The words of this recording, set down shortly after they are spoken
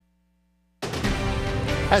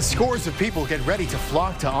As scores of people get ready to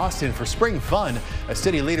flock to Austin for spring fun, a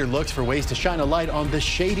city leader looks for ways to shine a light on the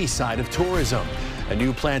shady side of tourism. A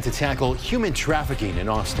new plan to tackle human trafficking in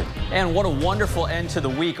Austin. And what a wonderful end to the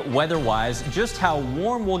week weather-wise. Just how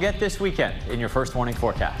warm we'll get this weekend in your first warning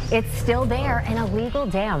forecast. It's still there, an illegal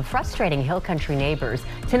dam frustrating Hill Country neighbors.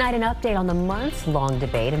 Tonight, an update on the months-long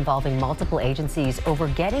debate involving multiple agencies over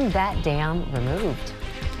getting that dam removed.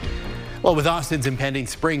 Well, with Austin's impending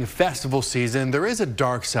spring festival season, there is a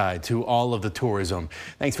dark side to all of the tourism.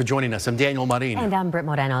 Thanks for joining us. I'm Daniel Marin. And I'm Britt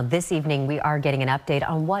Moreno. This evening, we are getting an update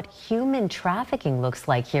on what human trafficking looks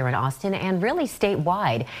like here in Austin and really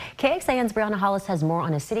statewide. KXAN's Brianna Hollis has more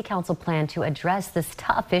on a city council plan to address this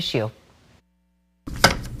tough issue.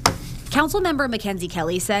 Councilmember Mackenzie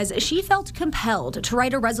Kelly says she felt compelled to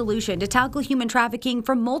write a resolution to tackle human trafficking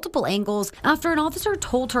from multiple angles after an officer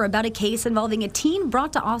told her about a case involving a teen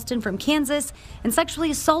brought to Austin from Kansas and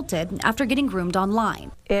sexually assaulted after getting groomed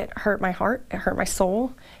online. It hurt my heart, it hurt my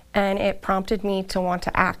soul, and it prompted me to want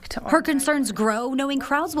to act. Her concerns grow knowing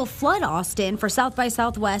crowds will flood Austin for South by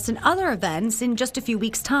Southwest and other events in just a few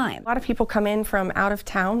weeks' time. A lot of people come in from out of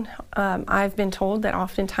town. I've been told that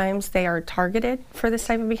oftentimes they are targeted for this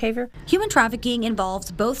type of behavior. Human trafficking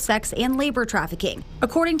involves both sex and labor trafficking.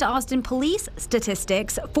 According to Austin police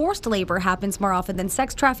statistics, forced labor happens more often than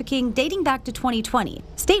sex trafficking dating back to 2020.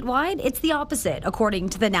 Statewide, it's the opposite, according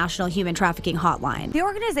to the National Human Trafficking Hotline. The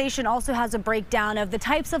organization also has a breakdown of the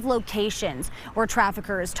types of locations where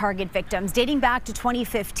traffickers target victims. Dating back to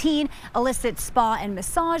 2015, illicit spa and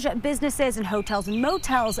massage businesses and hotels and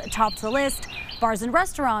motels topped the list. Bars and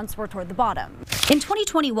restaurants were toward the bottom. In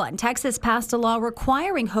 2021, Texas passed a law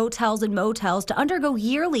requiring hotels and motels to undergo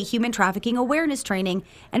yearly human trafficking awareness training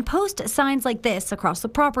and post signs like this across the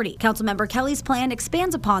property. Councilmember Kelly's plan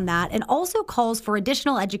expands upon that and also calls for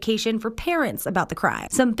additional education for parents about the crime.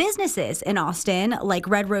 Some businesses in Austin, like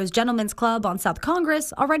Red Rose Gentlemen's Club on South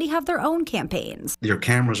Congress, already have their own campaigns. Your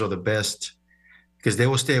cameras are the best because they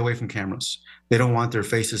will stay away from cameras. They don't want their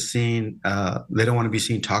faces seen. They don't want to be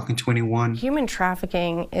seen talking to anyone. Human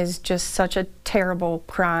trafficking is just such a terrible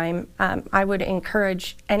crime. I would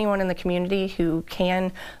encourage anyone in the community who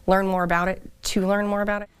can learn more about it to learn more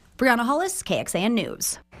about it. Brianna Hollis, KXAN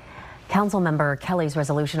News. Councilmember Kelly's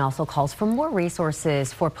resolution also calls for more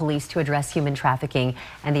resources for police to address human trafficking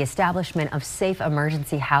and the establishment of safe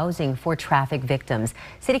emergency housing for traffic victims.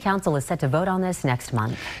 City Council is set to vote on this next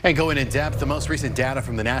month. And going in depth, the most recent data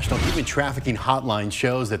from the National Human Trafficking Hotline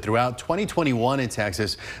shows that throughout 2021 in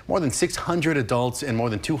Texas, more than 600 adults and more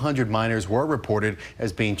than 200 minors were reported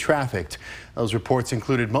as being trafficked. Those reports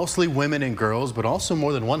included mostly women and girls, but also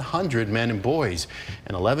more than 100 men and boys,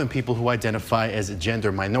 and 11 people who identify as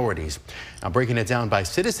gender minorities. Now, breaking it down by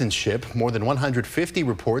citizenship, more than 150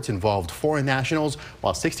 reports involved foreign nationals,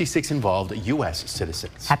 while 66 involved U.S.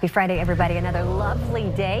 citizens. Happy Friday, everybody. Another lovely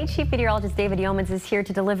day. Chief Meteorologist David Yeomans is here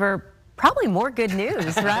to deliver probably more good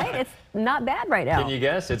news, right? It's not bad right now. Can you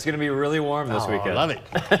guess? It's going to be really warm this weekend. I love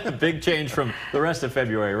it. Big change from the rest of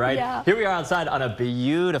February, right? Yeah. Here we are outside on a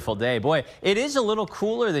beautiful day. Boy, it is a little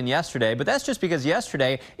cooler than yesterday, but that's just because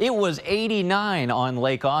yesterday it was 89 on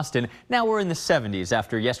Lake Austin. Now we're in the 70s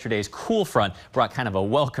after yesterday's cool front brought kind of a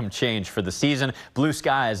welcome change for the season. Blue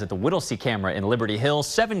skies at the Whittlesey camera in Liberty Hills,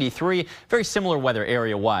 73. Very similar weather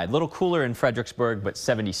area-wide. A little cooler in Fredericksburg, but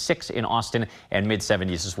 76 in Austin and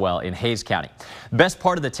mid-70s as well in Hayes County. Best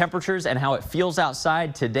part of the temperatures and how it feels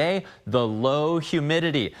outside today, the low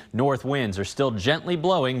humidity. North winds are still gently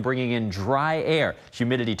blowing, bringing in dry air.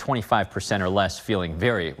 Humidity 25% or less, feeling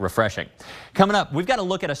very refreshing. Coming up, we've got to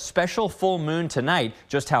look at a special full moon tonight,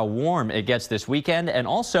 just how warm it gets this weekend, and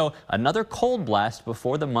also another cold blast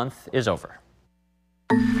before the month is over.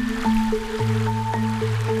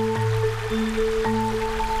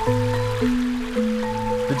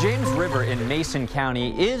 The James River in Mason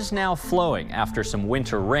County is now flowing after some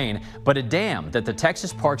winter rain, but a dam that the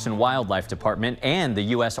Texas Parks and Wildlife Department and the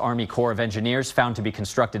U.S. Army Corps of Engineers found to be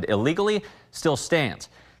constructed illegally still stands.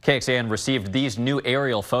 KXAN received these new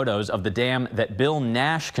aerial photos of the dam that Bill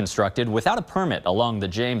Nash constructed without a permit along the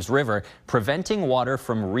James River, preventing water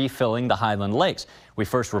from refilling the Highland Lakes. We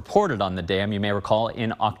first reported on the dam, you may recall,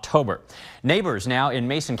 in October. Neighbors now in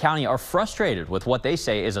Mason County are frustrated with what they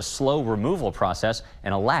say is a slow removal process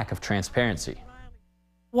and a lack of transparency.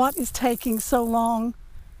 What is taking so long?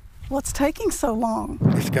 What's taking so long?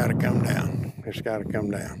 It's got to come down. It's got to come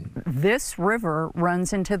down. This river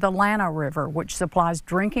runs into the Llano River, which supplies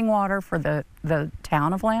drinking water for the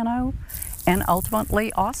town of Llano and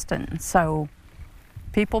ultimately Austin. So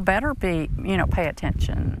people better be, pay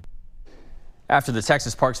attention. After the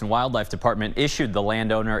Texas Parks and Wildlife Department issued the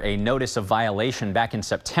landowner a notice of violation back in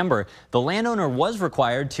September, the landowner was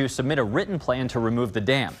required to submit a written plan to remove the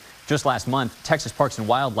dam. Just last month, Texas Parks and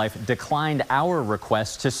Wildlife declined our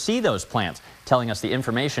request to see those plans, telling us the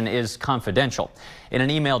information is confidential. In an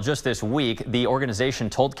email just this week, the organization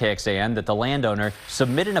told KXAN that the landowner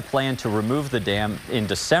submitted a plan to remove the dam in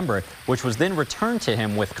December, which was then returned to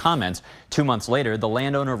him with comments. 2 months later, the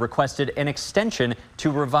landowner requested an extension to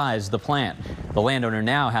revise the plan. The landowner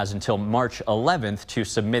now has until March 11th to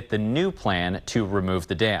submit the new plan to remove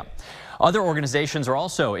the dam. Other organizations are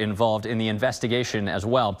also involved in the investigation as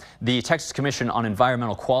well. The Texas Commission on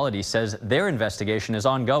Environmental Quality says their investigation is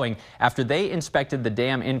ongoing after they inspected the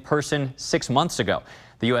dam in person 6 months ago.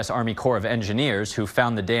 The U.S. Army Corps of Engineers, who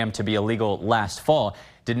found the dam to be illegal last fall,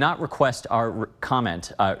 did not request our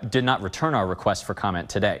comment, did not return our request for comment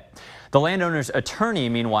today. The landowner's attorney,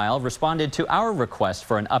 meanwhile, responded to our request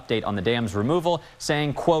for an update on the dam's removal,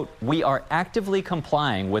 saying, quote, "We are actively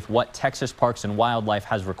complying with what Texas Parks and Wildlife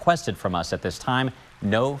has requested from us at this time.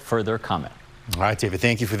 No further comment." All right, David,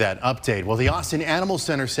 thank you for that update. Well, the Austin Animal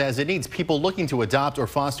Center says it needs people looking to adopt or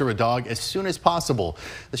foster a dog as soon as possible.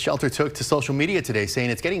 The shelter took to social media today saying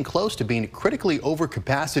it's getting close to being critically over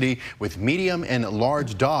capacity with medium and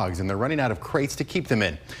large dogs, and they're running out of crates to keep them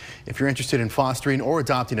in. If you're interested in fostering or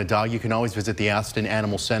adopting a dog, you can always visit the Austin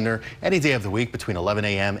Animal Center any day of the week between 11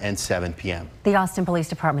 a.m. and 7 p.m. The Austin Police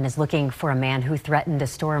Department is looking for a man who threatened a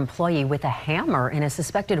store employee with a hammer in a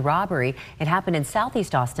suspected robbery. It happened in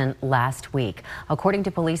Southeast Austin last week. According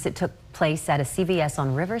to police, it took place at a CVS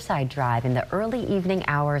on Riverside Drive in the early evening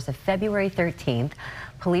hours of February 13th.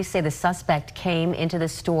 Police say the suspect came into the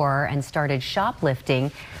store and started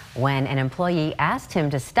shoplifting. When an employee asked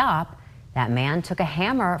him to stop, that man took a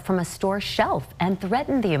hammer from a store shelf and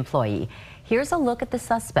threatened the employee. Here's a look at the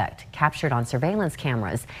suspect, captured on surveillance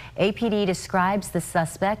cameras. APD describes the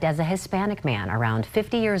suspect as a Hispanic man, around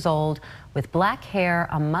 50 years old, with black hair,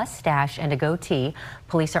 a mustache, and a goatee.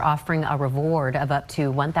 Police are offering a reward of up to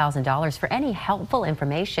 $1,000 for any helpful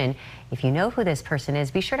information. If you know who this person is,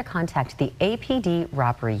 be sure to contact the APD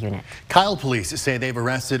robbery unit. Kyle police say they've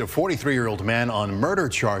arrested a 43-year-old man on murder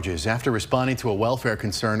charges after responding to a welfare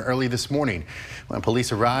concern early this morning. When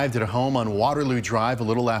police arrived at a home on Waterloo Drive a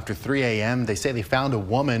little after 3 a.m., they say they found a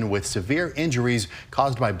woman with severe injuries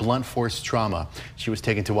caused by blunt force trauma. She was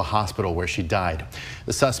taken to a hospital where she died.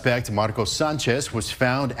 The suspect, Marco Sanchez, was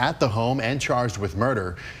found at the home and charged with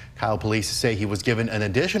murder. Kyle police say he was given an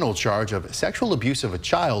additional charge of sexual abuse of a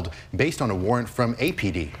child based on a warrant from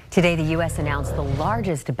APD. Today, the U.S. announced the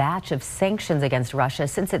largest batch of sanctions against Russia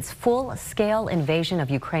since its full-scale invasion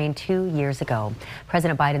of Ukraine 2 years ago.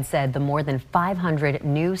 President Biden said the more than 500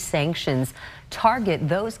 new sanctions target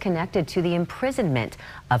those connected to the imprisonment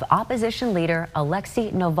of opposition leader Alexei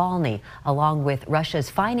Navalny, along with Russia's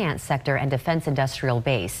finance sector and defense industrial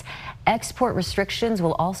base. Export restrictions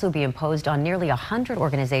will also be imposed on nearly 100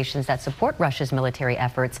 organizations that support Russia's military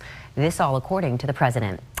efforts, this all according to the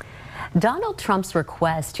president. Donald Trump's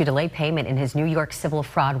request to delay payment in his New York civil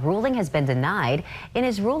fraud ruling has been denied. In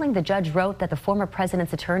his ruling, the judge wrote that the former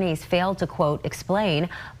president's attorneys failed to, quote, explain,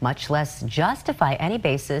 much less justify any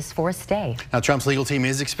basis for a stay. Now, Trump's legal team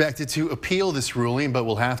is expected to appeal this ruling, but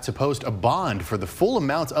will have to post a bond for the full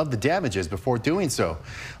amount of the damages before doing so.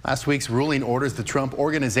 Last week's ruling orders the Trump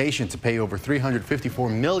organization to pay over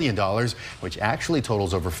 $354 million, which actually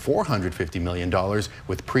totals over $450 million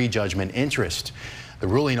with prejudgment interest. The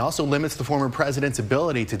ruling also limits the former president's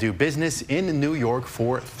ability to do business in New York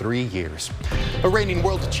for 3 years. A reigning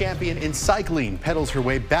world champion in cycling pedals her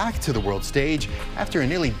way back to the world stage after a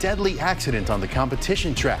nearly deadly accident on the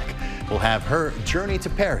competition track. We'll have her journey to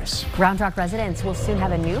Paris. Round Rock residents will soon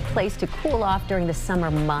have a new place to cool off during the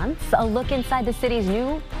summer months. A look inside the city's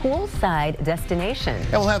new poolside destination.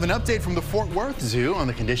 And we'll have an update from the Fort Worth Zoo on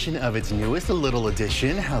the condition of its newest little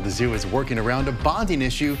addition, how the zoo is working around a bonding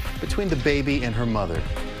issue between the baby and her mother.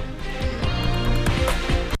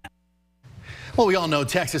 Well, we all know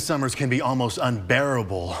Texas summers can be almost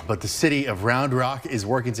unbearable, but the city of Round Rock is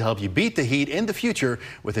working to help you beat the heat in the future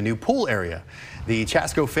with a new pool area. The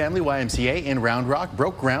Chasco Family YMCA in Round Rock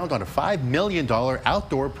broke ground on a $5 million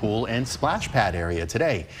outdoor pool and splash pad area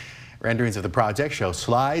today. Renderings of the project show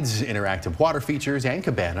slides, interactive water features, and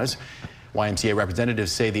cabanas. YMCA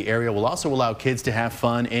representatives say the area will also allow kids to have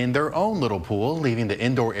fun in their own little pool, leaving the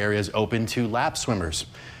indoor areas open to lap swimmers.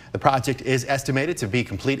 The project is estimated to be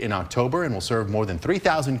complete in October and will serve more than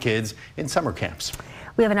 3,000 kids in summer camps.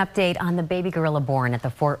 We have an update on the baby gorilla born at the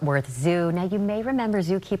Fort Worth Zoo. Now, you may remember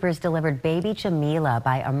zookeepers delivered baby Jamila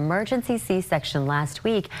by emergency C-section last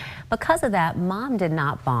week. Because of that, mom did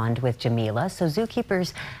not bond with Jamila, so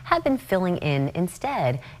zookeepers have been filling in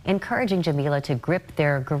instead, encouraging Jamila to grip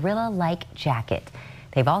their gorilla-like jacket.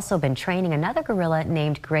 They've also been training another gorilla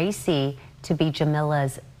named Gracie to be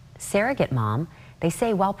Jamila's surrogate mom. They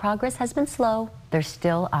say while progress has been slow, they're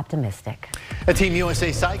still optimistic. A Team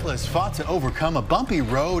USA cyclist fought to overcome a bumpy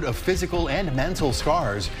road of physical and mental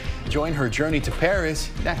scars. Join her journey to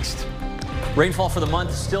Paris next. Rainfall for the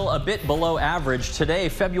month still a bit below average. Today,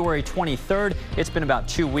 February 23rd, it's been about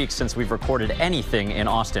 2 weeks since we've recorded anything in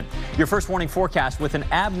Austin. Your first warning forecast with an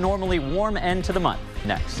abnormally warm end to the month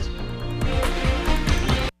next.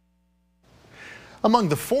 Among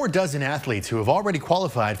the 4 dozen athletes who have already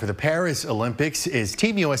qualified for the Paris Olympics is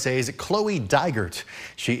Team USA's Chloe Dygert.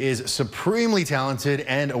 She is supremely talented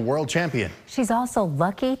and a world champion. She's also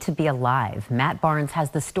lucky to be alive. Matt Barnes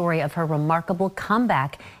has the story of her remarkable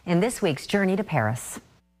comeback in this week's Journey to Paris.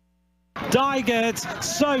 Dygert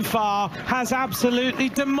so far has absolutely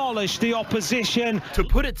demolished the opposition. To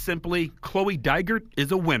put it simply, Chloe Dygert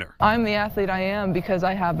is a winner. I'm the athlete I am because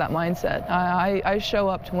I have that mindset. I show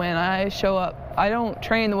up to win. I show up. I don't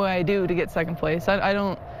train the way I do to get second place. I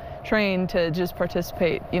don't train to just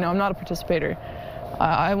participate. You know, I'm not a participator.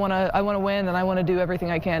 I want to win, and I want to do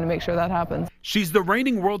everything I can to make sure that happens. She's the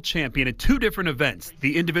reigning world champion at 2 different events,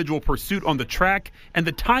 the individual pursuit on the track and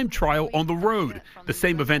the time trial on the road, the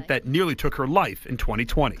same event that nearly took her life in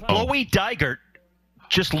 2020. Chloe Dygert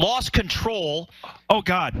just lost control, oh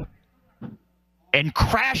God, and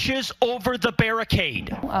crashes over the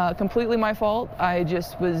barricade. Completely my fault. I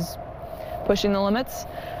just was pushing the limits,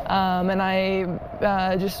 and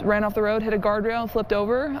I just ran off the road, hit a guardrail, flipped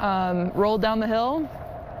over, rolled down the hill.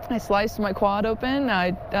 I sliced my quad open.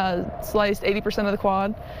 I sliced 80% of the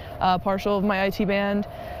quad, partial of my IT band,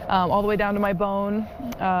 all the way down to my bone.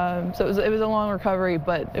 So it was a long recovery,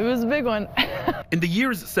 but it was a big one. In the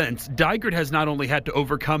years since, Dygert has not only had to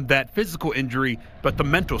overcome that physical injury, but the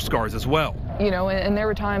mental scars as well. You know, and there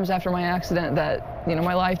were times after my accident that, you know,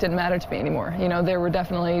 my life didn't matter to me anymore. You know, there were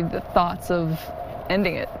definitely the thoughts of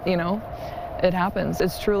ending it, you know. It happens.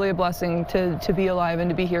 It's truly a blessing to be alive and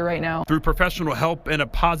to be here right now. Through professional help and a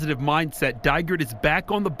positive mindset, Dygert is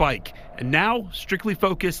back on the bike and now strictly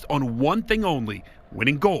focused on one thing only,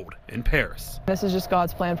 winning gold in Paris. This is just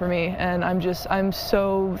God's plan for me, and I'm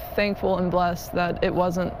so thankful and blessed that it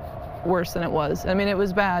wasn't worse than it was. I mean, it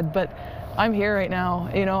was bad, but I'm here right now.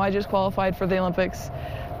 You know, I just qualified for the Olympics,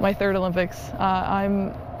 my 3rd Olympics.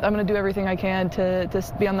 I'm going to do everything I can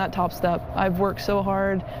to be on that top step. I've worked so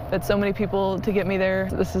hard, met so many people to get me there.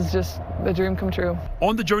 This is just a dream come true.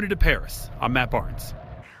 On the journey to Paris, I'm Matt Barnes.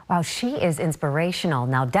 Wow, she is inspirational.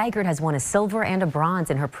 Now, Dygert has won a silver and a bronze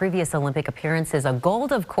in her previous Olympic appearances. A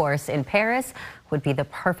gold, of course, in Paris would be the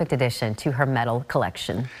perfect addition to her medal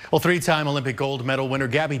collection. Well, 3-time Olympic gold medal winner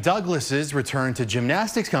Gabby Douglas's return to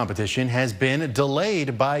gymnastics competition has been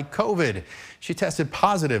delayed by COVID. She tested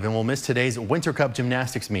positive and will miss today's Winter Cup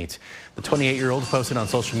gymnastics meet. The 28-year-old posted on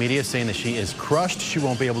social media saying that she is crushed. She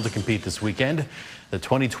won't be able to compete this weekend. The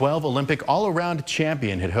 2012 Olympic all-around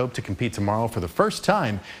champion had hoped to compete tomorrow for the first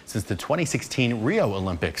time since the 2016 Rio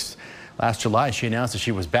Olympics. Last July, she announced that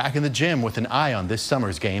she was back in the gym with an eye on this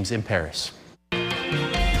summer's games in Paris.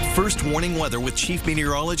 First warning weather with Chief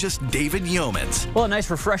Meteorologist David Yeomans. Well, a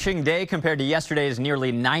nice refreshing day compared to yesterday's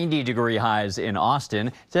nearly 90-degree highs in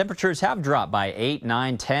Austin. Temperatures have dropped by 8,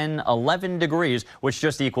 9, 10, 11 degrees, which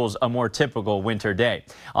just equals a more typical winter day.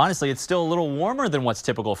 Honestly, it's still a little warmer than what's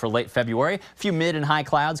typical for late February. A few mid and high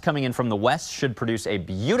clouds coming in from the west should produce a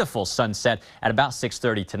beautiful sunset at about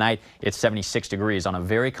 6:30 tonight. It's 76 degrees on a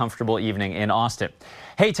very comfortable evening in Austin.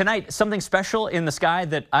 Hey, tonight, something special in the sky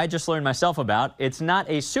that I just learned myself about. It's not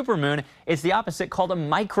a supermoon. It's the opposite, called a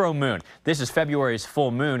micromoon. This is February's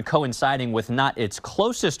full moon, coinciding with not its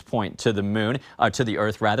closest point to the moon, to the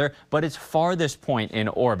Earth rather, but its farthest point in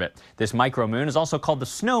orbit. This micromoon is also called the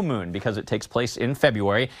snow moon because it takes place in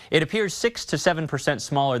February. It appears 6 to 7%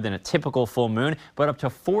 smaller than a typical full moon, but up to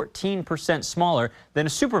 14% smaller than a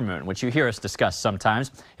supermoon, which you hear us discuss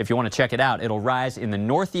sometimes. If you want to check it out, it'll rise in the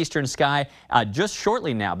northeastern sky just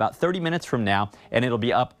shortly now, about 30 minutes from now, and it'll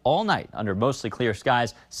be up all night under mostly clear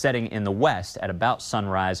skies, setting in the west at about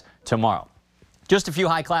sunrise tomorrow. Just a few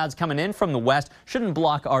high clouds coming in from the west shouldn't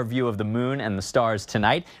block our view of the moon and the stars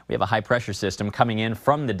tonight. We have a high pressure system coming in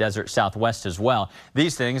from the desert southwest as well.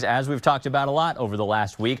 These things, as we've talked about a lot over the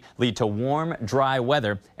last week, lead to warm, dry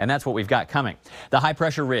weather, and that's what we've got coming. The high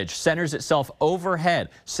pressure ridge centers itself overhead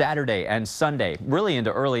Saturday and Sunday, really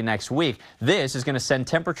into early next week. This is going to send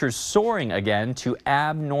temperatures soaring again to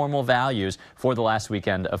abnormal values for the last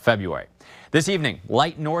weekend of February. This evening,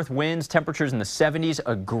 light north winds, temperatures in the 70s,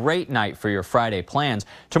 a great night for your Friday plans.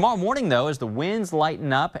 Tomorrow morning, though, as the winds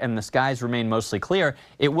lighten up and the skies remain mostly clear,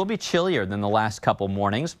 it will be chillier than the last couple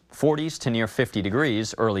mornings, 40s to near 50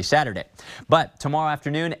 degrees early Saturday. But tomorrow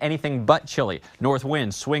afternoon, anything but chilly. North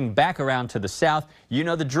winds swing back around to the south. You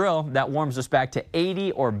know the drill. That warms us back to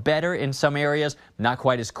 80 or better in some areas. Not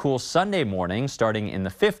quite as cool Sunday morning, starting in the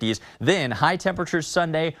 50s. Then high temperatures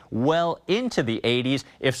Sunday, well into the 80s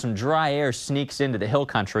if some dry air sneaks into the hill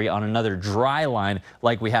country on another dry line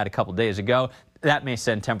like we had a couple days ago. That may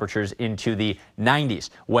send temperatures into the 90s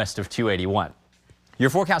west of 281. Your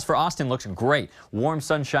forecast for Austin looks great. Warm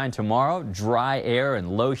sunshine tomorrow, dry air and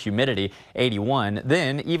low humidity, 81.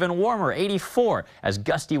 Then even warmer, 84, as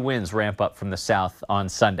gusty winds ramp up from the south on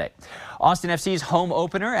Sunday. Austin FC's home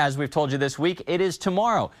opener, as we've told you this week, it is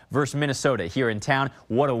tomorrow versus Minnesota here in town.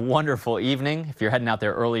 What a wonderful evening if you're heading out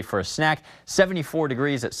there early for a snack. 74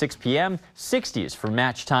 degrees at 6 p.m., 60s for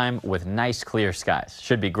match time with nice clear skies.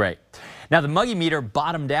 Should be great. Now, the muggy meter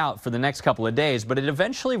bottomed out for the next couple of days, but it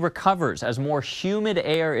eventually recovers as more humid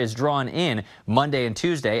air is drawn in Monday and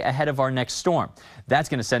Tuesday ahead of our next storm. That's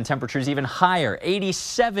going to send temperatures even higher,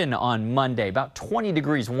 87 on Monday, about 20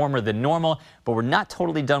 degrees warmer than normal, but we're not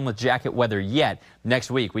totally done with jacket weather yet. Next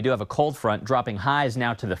week, we do have a cold front dropping highs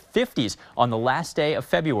now to the 50s on the last day of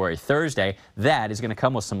February, Thursday. That is going to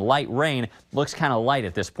come with some light rain. Looks kind of light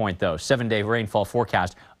at this point, though. 7-day rainfall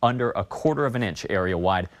forecast under 1/4 inch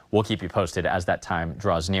area-wide. We'll keep you posted as that time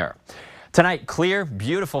draws near. Tonight, clear,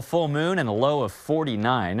 beautiful full moon and a low of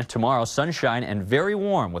 49. Tomorrow, sunshine and very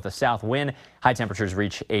warm with a south wind. High temperatures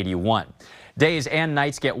reach 81. Days and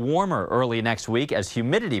nights get warmer early next week as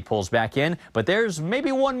humidity pulls back in, but there's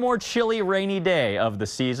maybe one more chilly, rainy day of the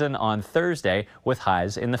season on Thursday with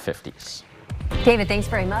highs in the 50s. David, thanks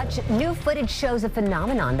very much. New footage shows a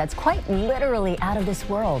phenomenon that's quite literally out of this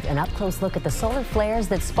world. An up-close look at the solar flares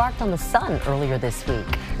that sparked on the sun earlier this week.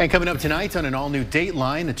 And coming up tonight on an all-new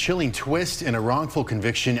Dateline, a chilling twist in a wrongful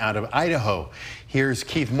conviction out of Idaho. Here's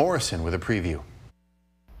Keith Morrison with a preview.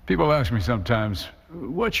 People ask me sometimes,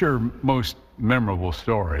 what's your most memorable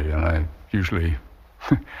story? And I usually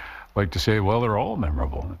like to say, well, they're all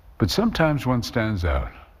memorable. But sometimes one stands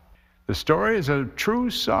out. The story is a true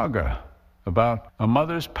saga about a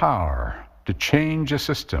mother's power to change a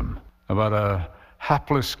system, about a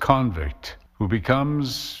hapless convict who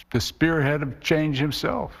becomes the spearhead of change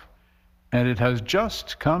himself. And it has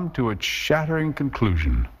just come to its shattering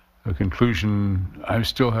conclusion, a conclusion I'm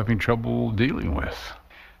still having trouble dealing with.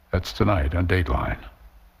 That's tonight on Dateline.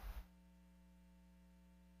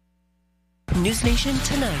 News Nation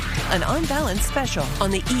tonight, an unbalanced special.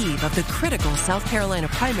 On the eve of the critical South Carolina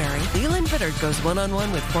primary, Leland Vittert goes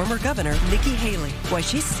one-on-one with former Governor Nikki Haley, why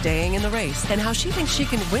she's staying in the race, and how she thinks she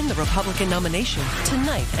can win the Republican nomination.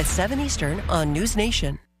 Tonight at 7 Eastern on News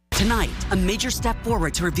Nation. Tonight, a major step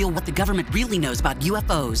forward to reveal what the government really knows about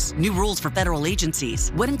UFOs, new rules for federal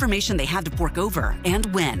agencies, what information they have to fork over, and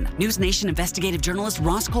when. News Nation investigative journalist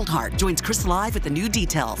Ross Coulthart joins Chris live with the new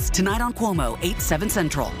details. Tonight on Cuomo, 8/7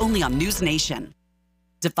 Central, only on News Nation.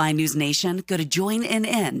 To find News Nation, go to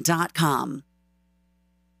joinnn.com.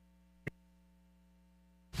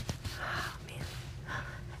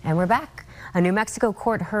 And we're back. A New Mexico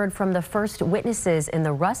court heard from the first witnesses in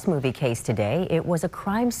the Rust movie case today. It was a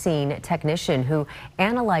crime scene technician who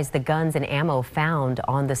analyzed the guns and ammo found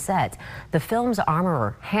on the set. The film's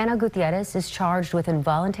armorer, Hannah Gutierrez, is charged with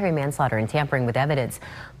involuntary manslaughter and tampering with evidence.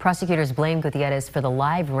 Prosecutors blame Gutierrez for the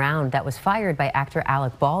live round that was fired by actor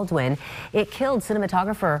Alec Baldwin. It killed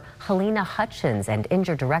cinematographer Helena Hutchins and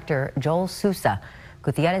injured director Joel Sousa.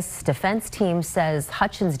 Gutierrez's defense team says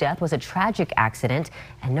Hutchins' death was a tragic accident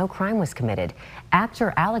and no crime was committed.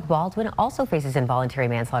 Actor Alec Baldwin also faces involuntary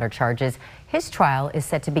manslaughter charges. His trial is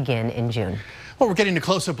set to begin in June. Well, we're getting a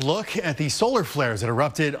close-up look at the solar flares that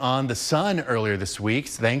erupted on the sun earlier this week,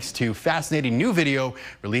 thanks to fascinating new video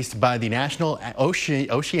released by the National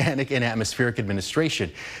Oceanic and Atmospheric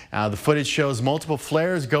Administration. The footage shows multiple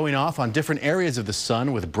flares going off on different areas of the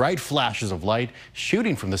sun with bright flashes of light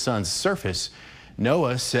shooting from the sun's surface.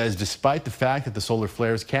 NOAA says despite the fact that the solar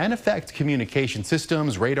flares can affect communication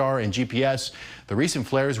systems, radar, and GPS, the recent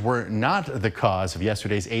flares were not the cause of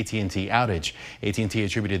yesterday's AT&T outage. AT&T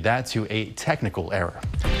attributed that to a technical error.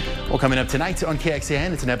 Well, coming up tonight on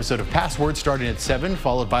KXAN, it's an episode of Password starting at 7,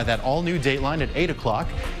 followed by that all-new Dateline at 8 o'clock.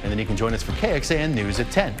 And then you can join us for KXAN News at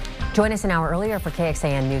 10. Join us an hour earlier for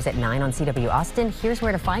KXAN News at 9 on CW Austin. Here's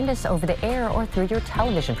where to find us over the air or through your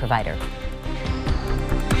television provider.